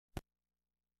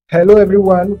Hello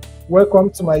everyone, welcome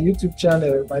to my YouTube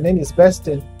channel. My name is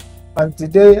Bestin, and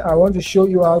today I want to show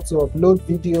you how to upload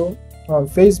video on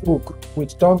Facebook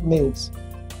with thumbnails.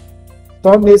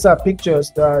 Thumbnails are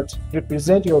pictures that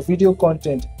represent your video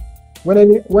content. When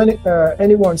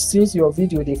anyone sees your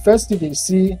video, the first thing they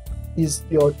see is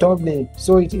your thumbnail.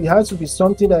 So it has to be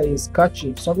something that is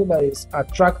catchy, something that is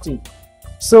attractive.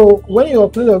 So when you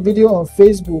upload a video on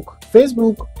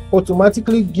Facebook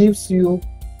automatically gives you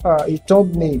a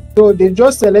thumbnail. So they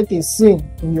just select a scene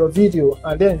in your video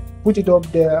and then put it up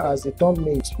there as a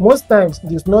thumbnail. Most times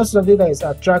it's not something that is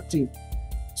attractive,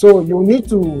 so you need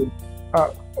to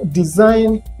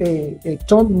design a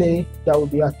thumbnail that will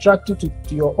be attractive to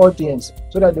your audience,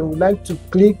 so that they would like to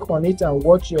click on it and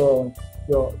watch your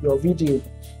video.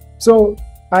 So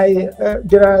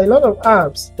there are a lot of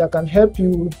apps that can help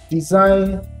you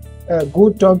design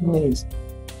good thumbnails.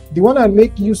 The one I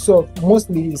make use of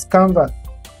mostly is Canva.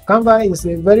 Canva is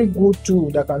a very good tool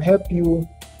that can help you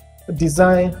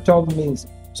design thumbnails.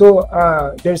 So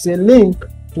there's a link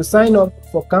to sign up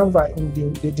for Canva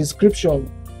in the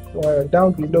description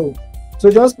down below. So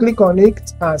just click on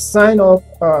it and sign up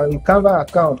a Canva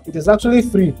account. It is actually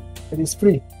free. It is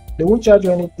free. They won't charge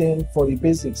you anything for the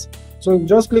basics. So you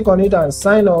just click on it and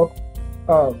sign up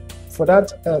for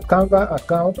that Canva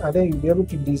account, and then you'll be able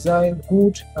to design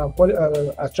good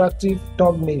and attractive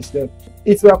thumbnails there.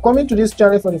 If you are coming to this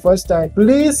channel for the first time,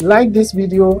 please like this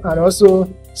video and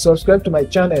also subscribe to my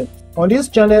channel. On this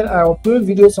channel, I upload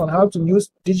videos on how to use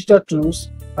digital tools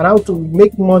and how to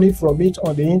make money from it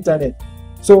on the internet.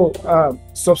 So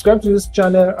subscribe to this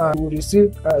channel and you will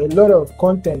receive a lot of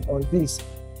content on this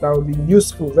that will be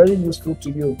useful, very useful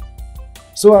to you.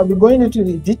 So I'll be going into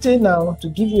the detail now to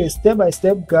give you a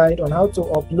step-by-step guide on how to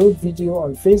upload video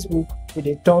on Facebook with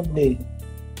a thumbnail.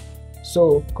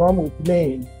 So come with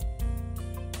me.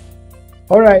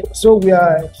 Alright, so we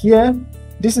are here.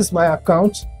 This is my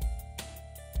account.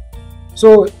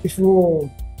 So if you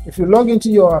log into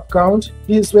your account,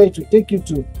 this is where it will take you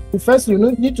to. First, you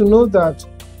need to know that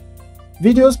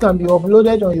videos can be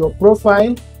uploaded on your profile.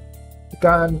 You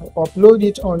can upload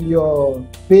it on your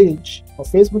page or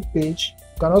Facebook page.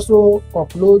 You can also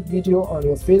upload video on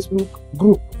your Facebook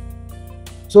group.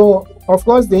 So of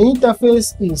course the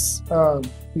interface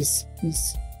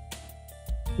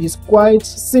is quite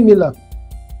similar.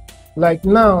 Like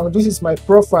now, this is my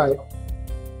profile.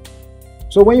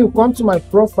 So when you come to my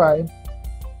profile,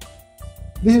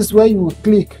 this is where you will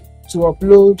click to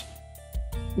upload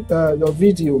your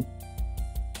video.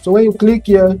 So when you click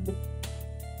here,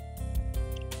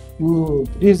 this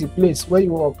is the place where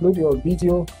you will upload your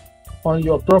video on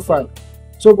your profile.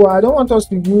 So but I don't want us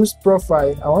to use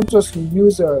profile, I want us to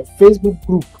use a Facebook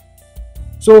group.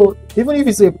 So even if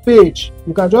it's a page,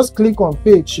 you can just click on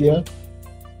page here.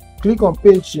 Click on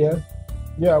page here.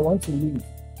 Yeah, I want to leave.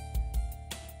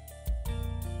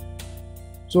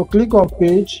 So click on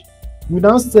page. You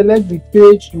now select the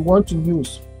page you want to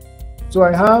use. So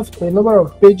I have a number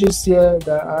of pages here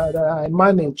that I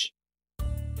manage.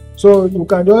 So you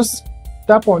can just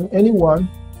tap on any one.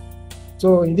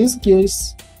 So in this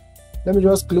case, let me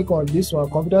just click on this one,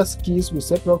 computer skills with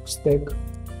Seprox Tech.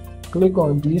 Click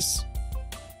on this,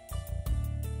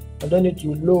 and then it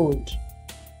will load.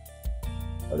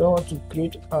 I don't want to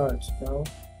create ads now.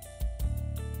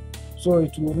 So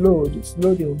it will load, it's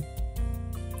loading.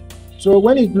 So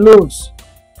when it loads,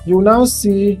 you will now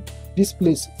see this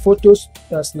place, photos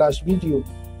 / video.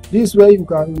 This is where you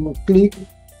can click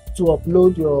to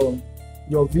upload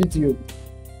your video.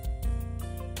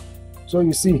 So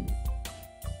you see,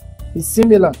 it's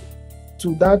similar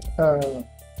to that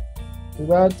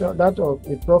of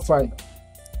a profile.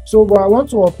 So but I want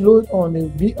to upload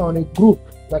on a group,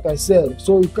 like I said.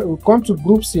 So you come to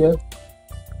groups here,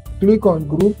 click on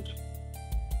group,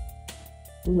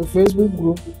 to the Facebook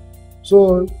group.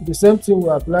 So the same thing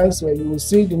will apply. So you will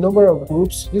see the number of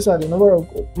groups. These are the number of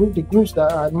the groups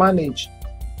that I manage.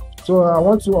 So I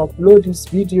want to upload this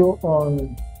video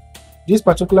on this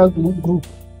particular group.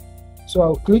 So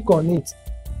I'll click on it.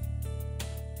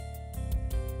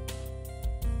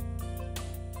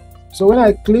 So when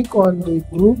I click on the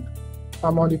group,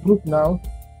 I'm on the group now.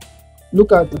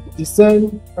 Look at the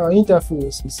same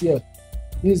interface is here.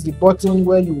 This is the button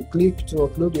where you click to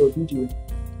upload your video.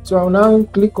 So I'll now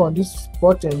click on this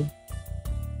button,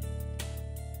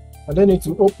 and then it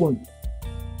will open.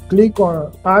 Click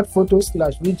on add photos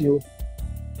 / video.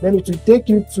 Then it will take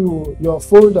you to your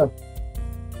folder,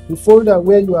 the folder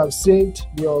where you have saved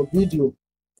your video.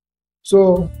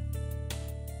 So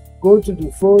go to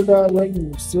the folder where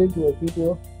you save your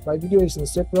video. My video is in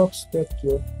Seprox Tech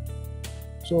here.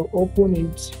 So open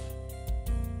it.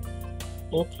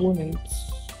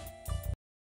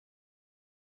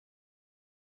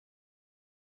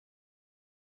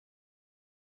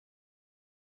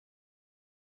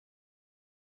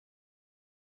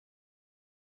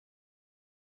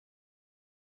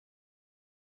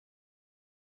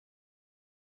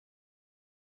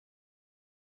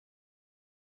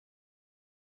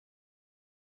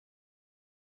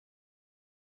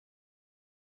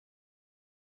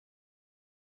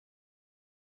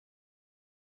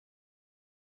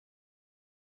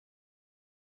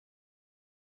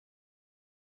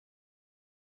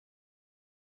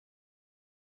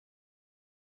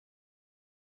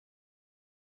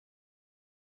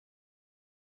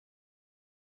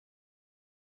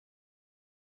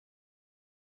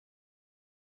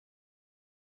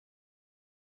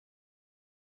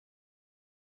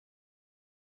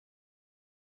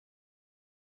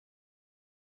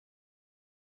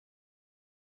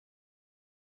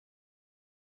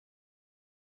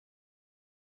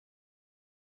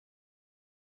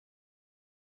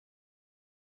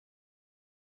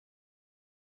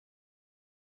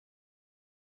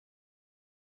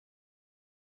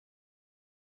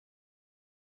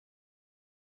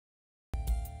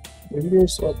 The video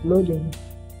is uploading.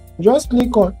 Just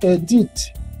click on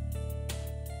edit.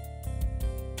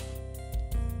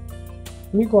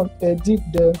 Click on edit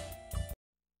there.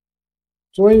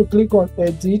 So when you click on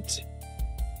edit,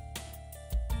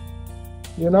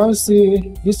 you now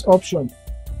see this option,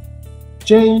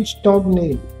 change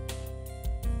thumbnail.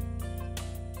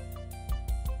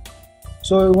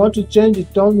 So you want to change the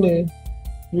thumbnail,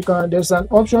 there's an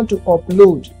option to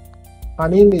upload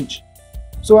an image.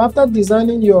 So after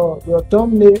designing your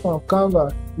thumbnail on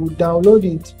Canva, you download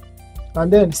it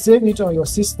and then save it on your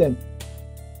system.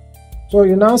 So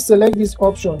you now select this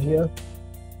option here,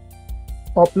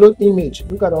 upload image.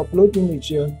 Look at upload image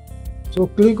here. So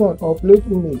click on upload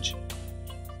image.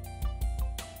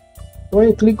 When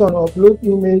you click on upload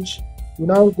image, you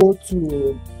now go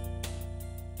to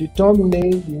the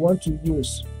thumbnail you want to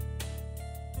use.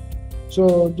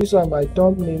 So these are my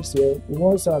thumbnails here, the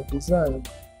ones I've designed.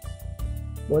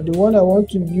 But the one I want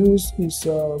to use is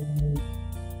okay,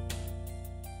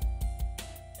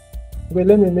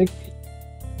 let me make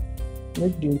the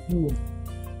view,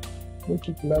 make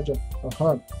it larger.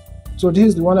 So this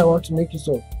is the one I want to make use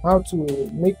of, how to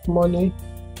make money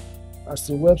as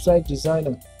a website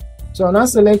designer. So I'll now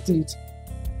select it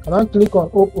and I'll click on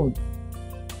open.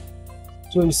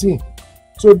 So you see,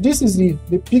 so this is the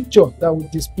picture that will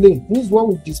display. This is what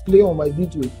will display on my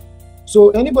video. So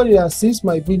anybody that sees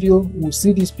my video will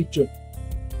see this picture.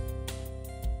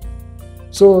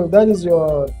 So that is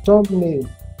your thumbnail.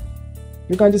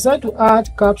 You can decide to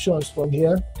add captions from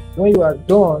here. When you are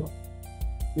done,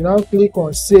 you now click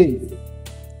on save.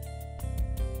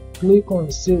 Click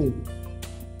on save.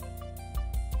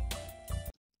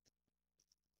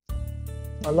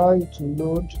 Allow it to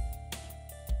load.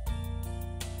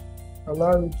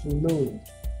 Allow it to load.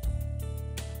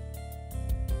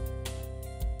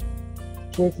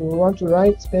 So if you want to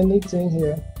write anything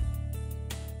here,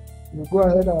 you go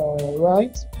ahead and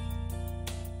write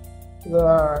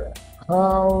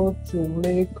how to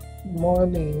make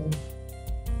money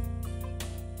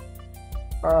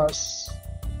as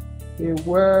a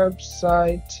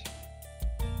website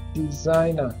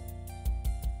designer.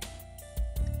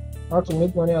 How to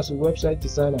make money as a website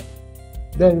designer.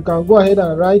 Then you can go ahead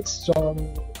and write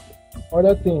some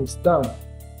other things down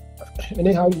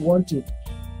anyhow you want it.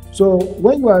 So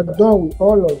when you are done with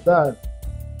all of that,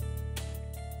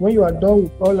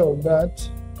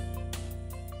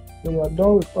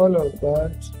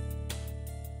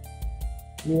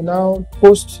 you now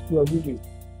post your video.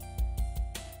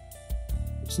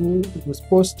 See, it is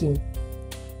posting.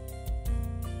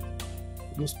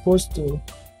 Your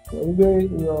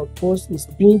post is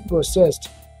being processed.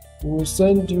 We will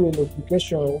send you a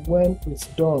notification when it's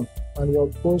done and your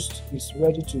post is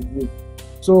ready to view.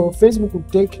 So Facebook will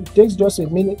takes just a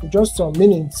minute, just some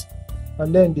minutes,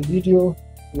 and then the video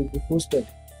will be posted.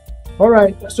 All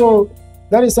right, so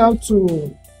that is how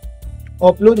to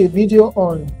upload a video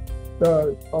on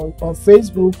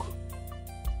Facebook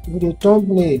with a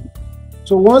thumbnail.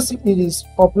 So once it is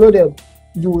uploaded,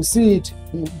 you will see it.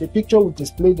 The picture will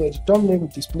display there, the thumbnail will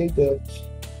display there,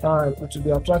 and it will be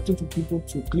attractive to people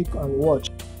to click and watch.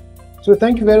 So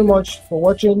thank you very much for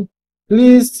watching.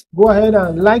 Please go ahead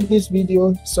and like this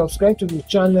video, subscribe to the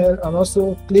channel, and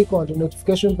also click on the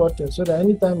notification button so that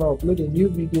anytime I upload a new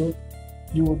video,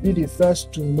 you will be the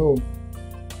first to know.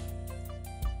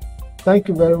 Thank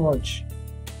you very much.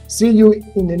 See you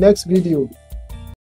in the next video.